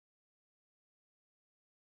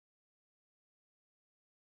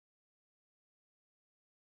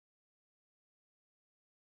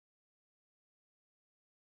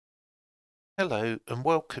Hello and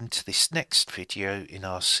welcome to this next video in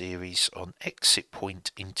our series on Exit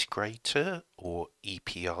Point Integrator, or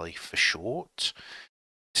EPI for short.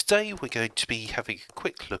 Today we're going to be having a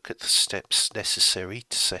quick look at the steps necessary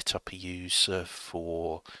to set up a user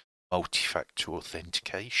for multi-factor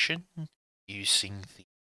authentication using the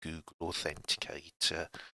Google Authenticator.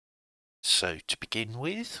 So to begin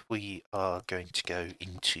with, we are going to go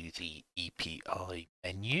into the EPI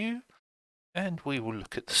menu. And we will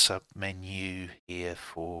look at the sub-menu here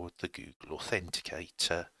for the Google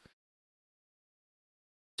Authenticator.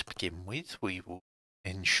 To begin with, we will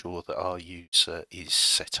ensure that our user is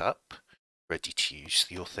set up, ready to use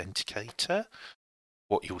the Authenticator.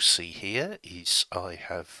 What you'll see here is I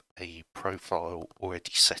have a profile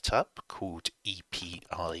already set up called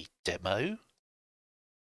EPI Demo.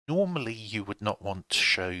 Normally you would not want to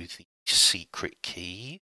show the secret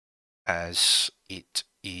key, as it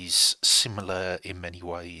is similar in many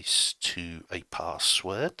ways to a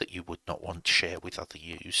password that you would not want to share with other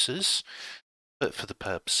users. But for the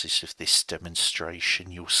purposes of this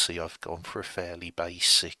demonstration, you'll see I've gone for a fairly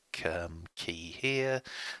basic key here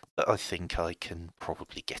that I think I can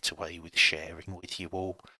probably get away with sharing with you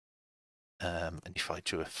all. And if I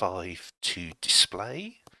do a 5 to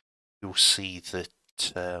display, you'll see that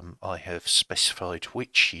I have specified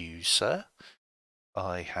which user.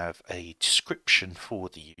 I have a description for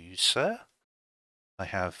the user. I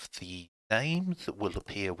have the name that will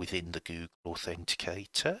appear within the Google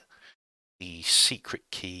Authenticator. The secret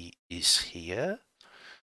key is here.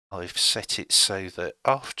 I've set it so that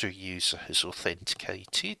after a user has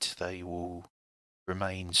authenticated, they will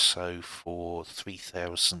remain so for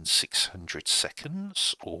 3,600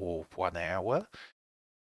 seconds or 1 hour.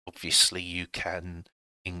 Obviously, you can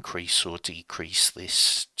increase or decrease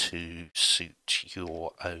this to suit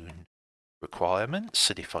your own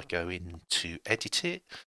requirements. And if I go in to edit it,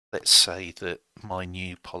 let's say that my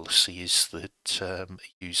new policy is that a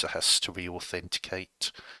user has to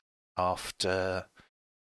re-authenticate after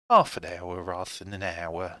half an hour rather than an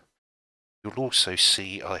hour. You'll also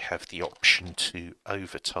see I have the option to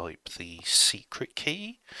overtype the secret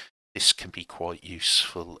key. This can be quite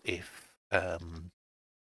useful if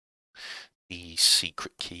the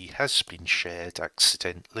secret key has been shared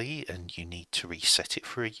accidentally and you need to reset it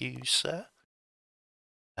for a user.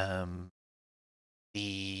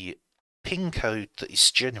 The PIN code that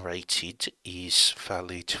is generated is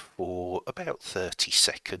valid for about 30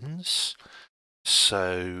 seconds.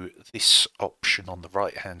 So this option on the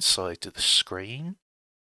right hand side of the screen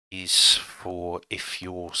is for if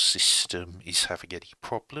your system is having any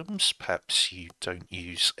problems, perhaps you don't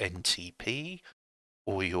use NTP,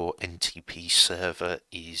 or your NTP server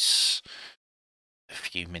is a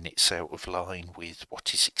few minutes out of line with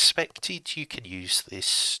what is expected. You can use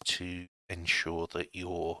this to ensure that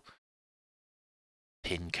your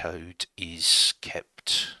PIN code is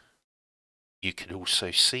kept. You can also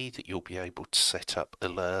see that you'll be able to set up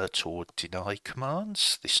alert or deny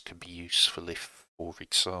commands. This can be useful if, for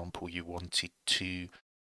example, you wanted to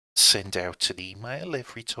send out an email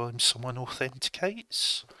every time someone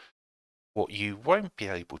authenticates. What you won't be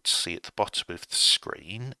able to see at the bottom of the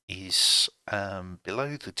screen is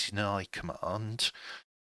below the deny command,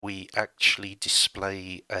 we actually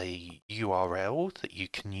display a URL that you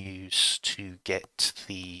can use to get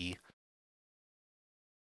the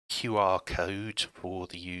QR code for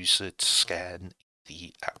the user to scan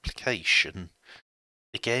the application.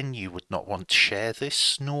 Again, you would not want to share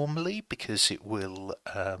this normally because it will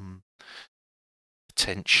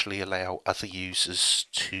potentially allow other users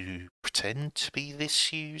to pretend to be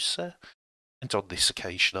this user. And on this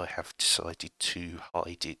occasion, I have decided to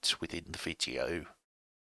hide it within the video.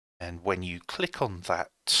 And when you click on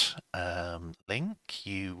that link,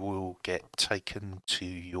 you will get taken to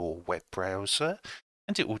your web browser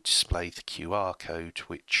and it will display the QR code,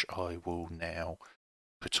 which I will now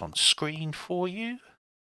put on screen for you.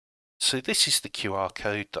 So this is the QR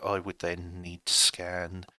code that I would then need to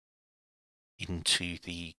scan into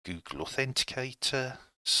the Google Authenticator.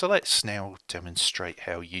 So let's now demonstrate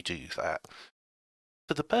how you do that.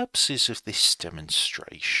 For the purposes of this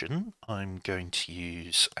demonstration, I'm going to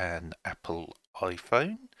use an Apple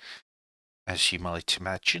iPhone. As you might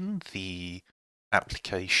imagine, the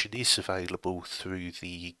application is available through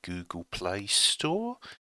the Google Play Store.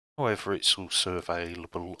 However, it's also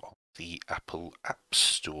available on the Apple App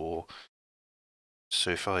Store.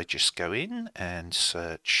 So if I just go in and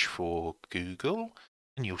search for Google,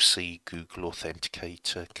 and you'll see Google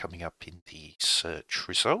Authenticator coming up in the search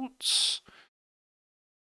results.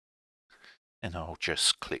 And I'll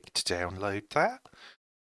just click to download that.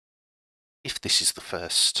 If this is the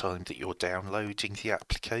first time that you're downloading the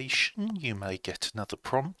application, you may get another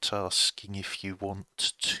prompt asking if you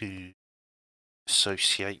want to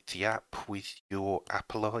associate the app with your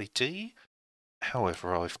Apple ID.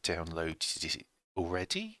 However, I've downloaded it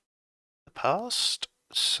already in the past,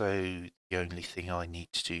 so the only thing I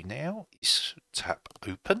need to do now is tap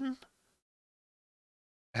Open,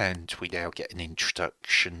 and we now get an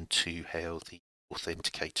introduction to how the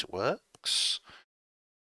Authenticator works.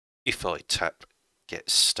 If I tap Get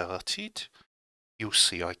Started, you'll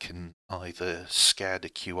see I can either scan a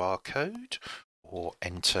QR code or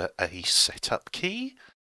enter a setup key.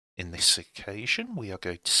 In this occasion, we are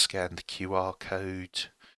going to scan the QR code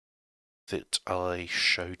that I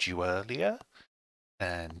showed you earlier,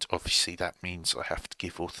 and obviously that means I have to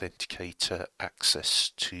give Authenticator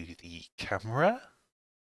access to the camera.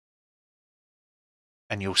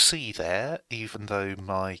 And you'll see there, even though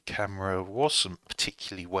my camera wasn't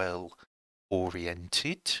particularly well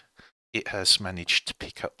oriented, it has managed to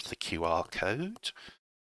pick up the QR code.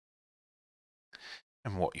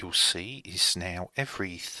 And what you'll see is now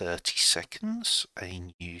every 30 seconds,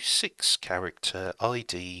 a new 6-character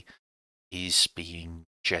ID is being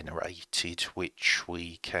generated, which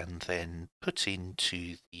we can then put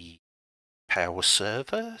into the power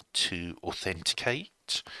server to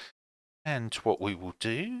authenticate. And what we will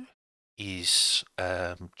do is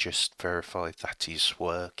just verify that is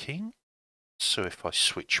working. So if I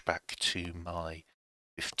switch back to my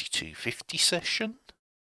 5250 session,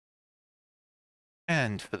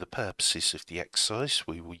 and for the purposes of the exercise,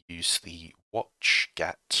 we will use the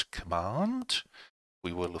watchgat command.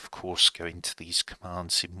 We will, of course, go into these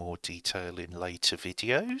commands in more detail in later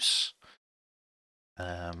videos.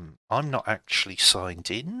 I'm not actually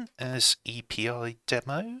signed in as EPI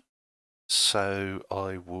demo, so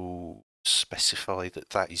I will specify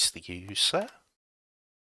that that is the user.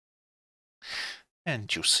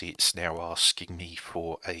 And you'll see it's now asking me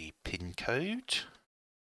for a PIN code,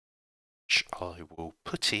 which I will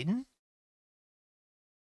put in.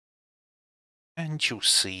 And you'll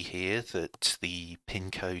see here that the PIN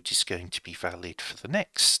code is going to be valid for the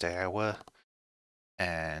next hour.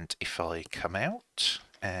 And if I come out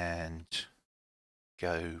and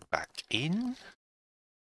go back in,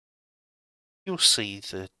 you'll see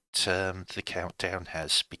that the countdown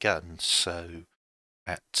has begun. So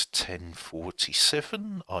at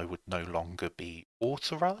 10:47, I would no longer be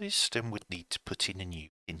authorized and would need to put in a new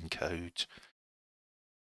PIN code.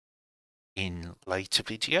 In later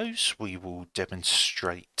videos, we will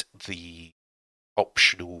demonstrate the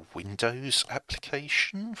optional Windows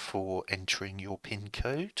application for entering your PIN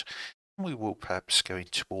code. We will perhaps go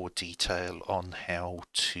into more detail on how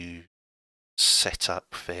to set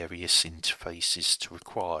up various interfaces to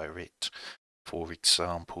require it. For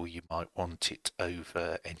example, you might want it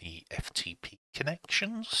over any FTP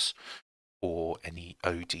connections, or any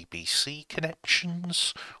ODBC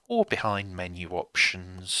connections, or behind menu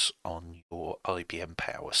options on your IBM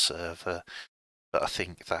Power Server. But I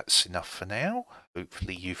think that's enough for now.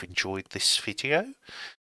 Hopefully you've enjoyed this video.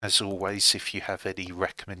 As always, if you have any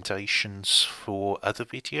recommendations for other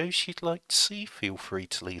videos you'd like to see, feel free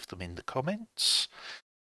to leave them in the comments.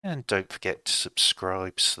 And don't forget to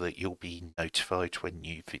subscribe so that you'll be notified when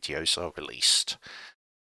new videos are released.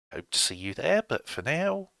 Hope to see you there, but for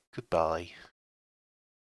now, goodbye.